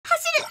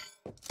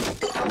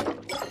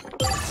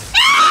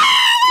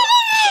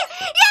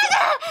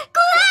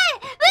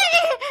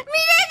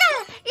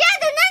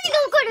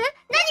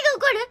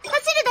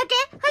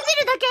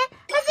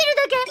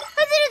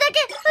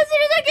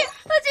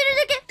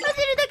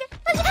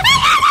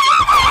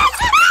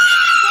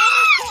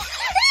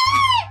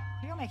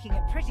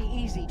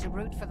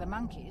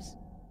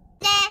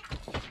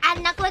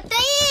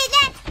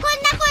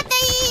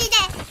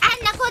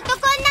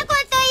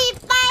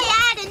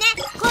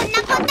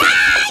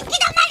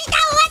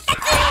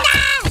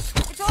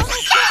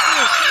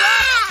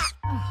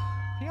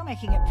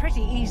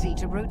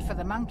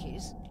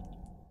monkeys.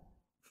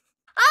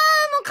 ああ、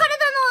もう体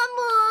の、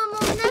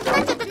もうなく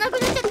なっちゃった、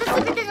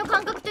全ての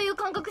感覚という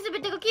感覚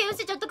全てが消え失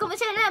せちゃったかも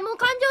しれない。もう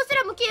感情す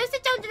らも消え失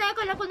せちゃうんじゃない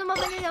かな、このま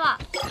までは。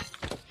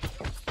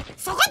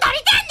そこ取り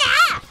てんね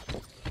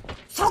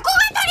そこが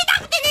取りた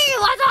くてねえ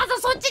よ、わざわ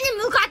ざそっちに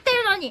向かって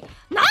るのに。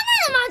なんな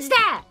のマジで。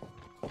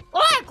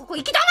おい、ここ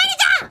行き止まり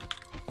じゃん。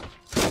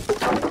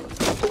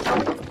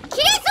切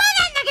れそう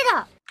なんだけど。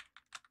あ、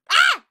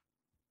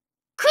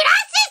クラッ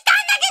シュしたん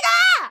だけ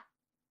ど。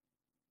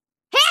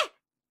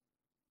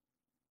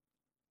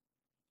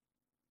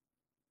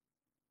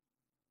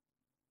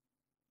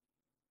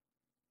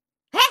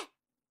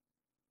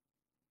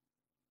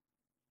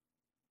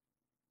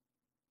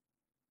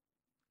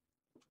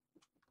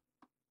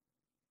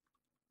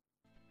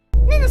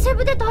ねのセー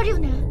ブデータあるよ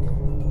ね。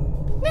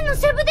ねの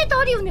セーブデータ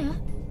あるよね。待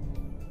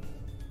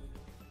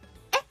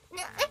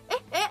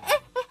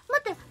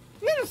って、ね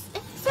の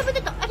セーブデ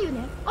ータあるよ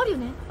ね。あるよ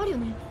ね。あるよ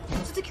ね。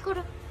続きか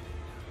ら。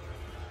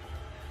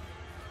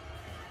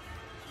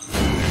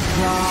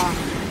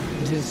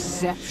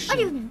あ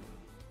るよね。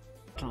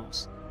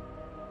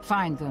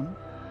Find them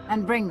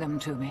and bring them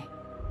to me,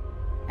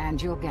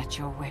 and you'll get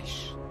your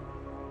wish.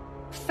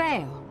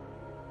 Fail,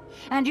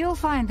 and you'll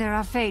find there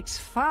are fates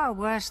far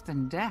worse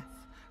than death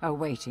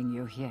awaiting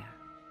you here.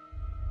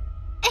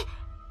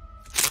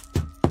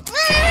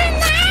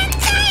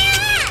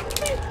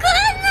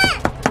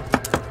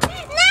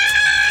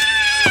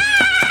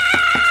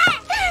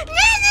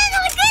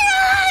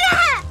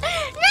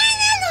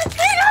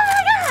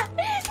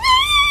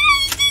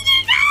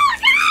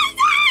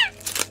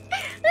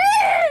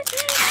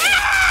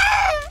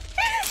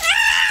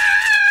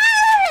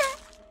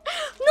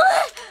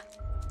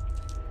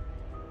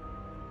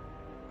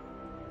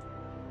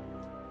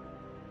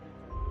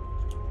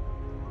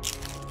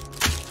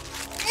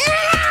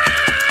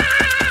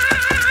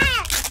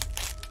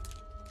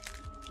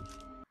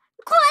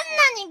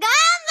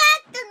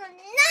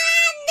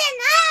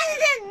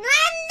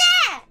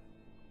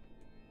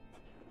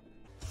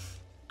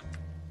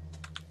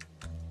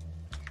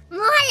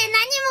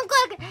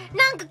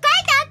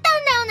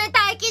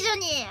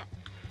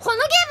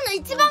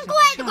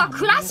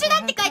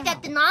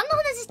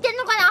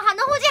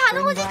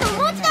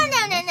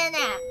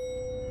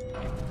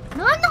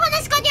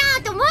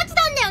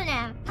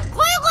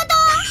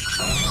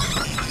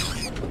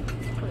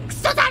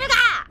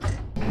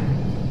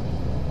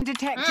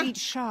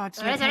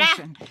 それそれ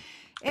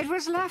It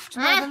was left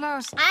by the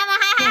last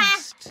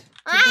guest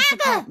to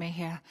disappoint me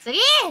here. 次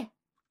A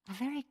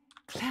very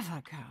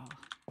clever girl.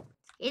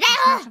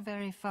 Not a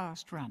very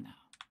fast runner.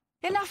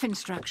 Enough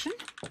instruction.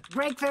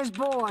 Break those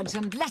boards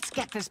and let's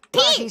get this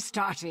party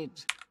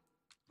started.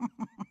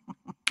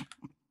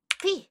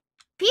 P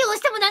押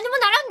しても何も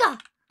ならん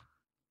だ。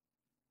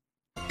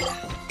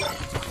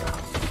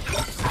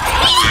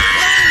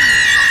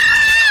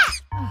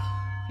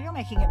You're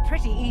making it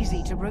pretty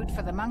easy to root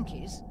for the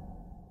monkeys.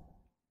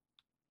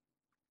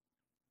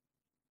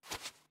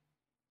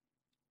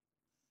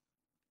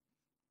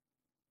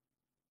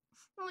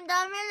 もう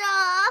ダメだ。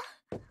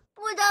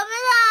もうダメだ。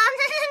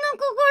私の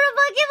心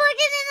バキバ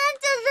キにな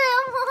っちゃった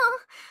よ。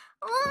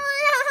もう無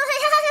理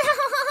だ。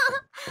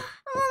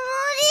も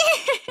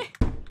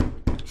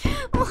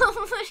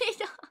う無理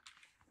だ。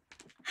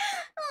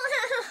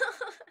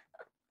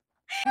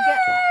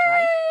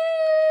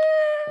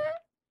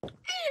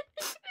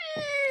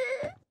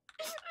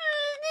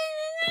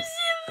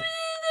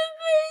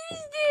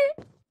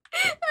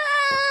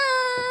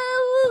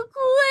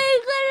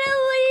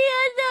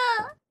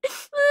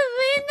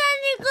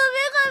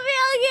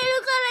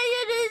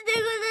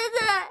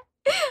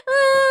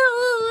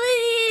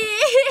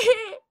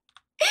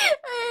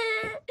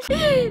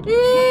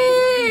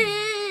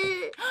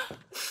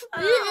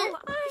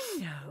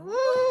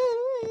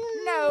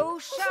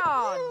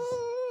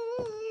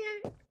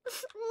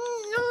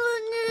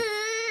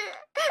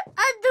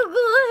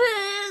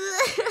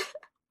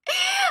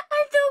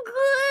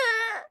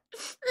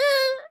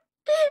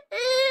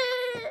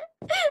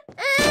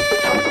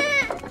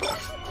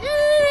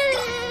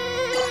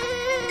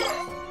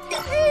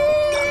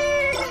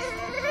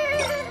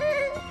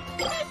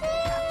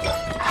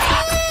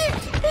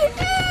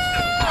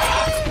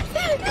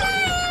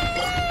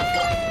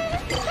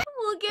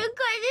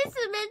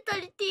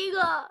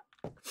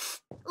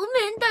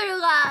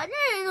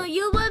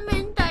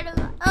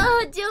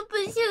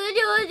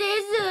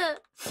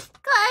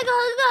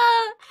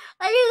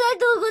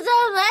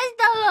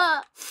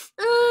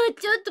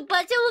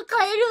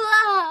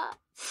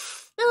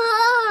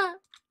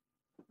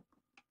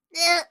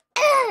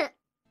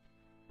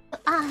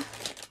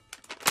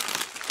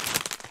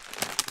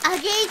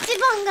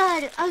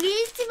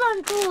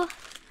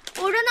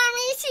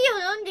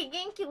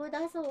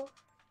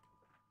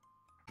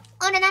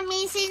オロナ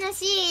ミン C の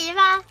C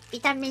は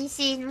ビタミン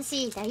C の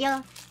C だ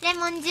よ。レ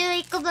モン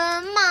11個分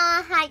も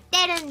入っ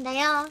てるんだ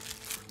よ。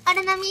オ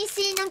ロナミン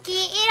C の黄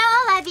色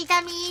はビ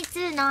タミン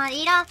 2 の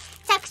色。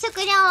着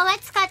色料は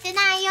使って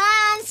ないよ。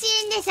安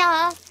心でしょ。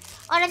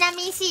オロナ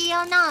ミン C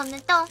を飲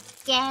むと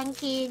元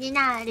気に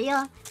なる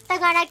よ。った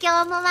から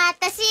今日も私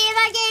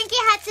は元気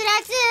はつら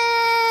つ。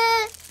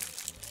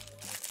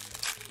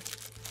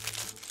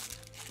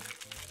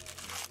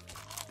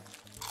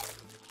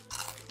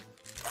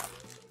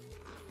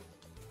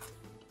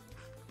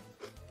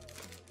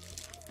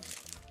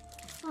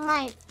う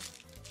まい。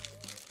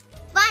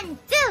ワン、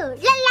ツー、ララ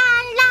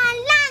ラ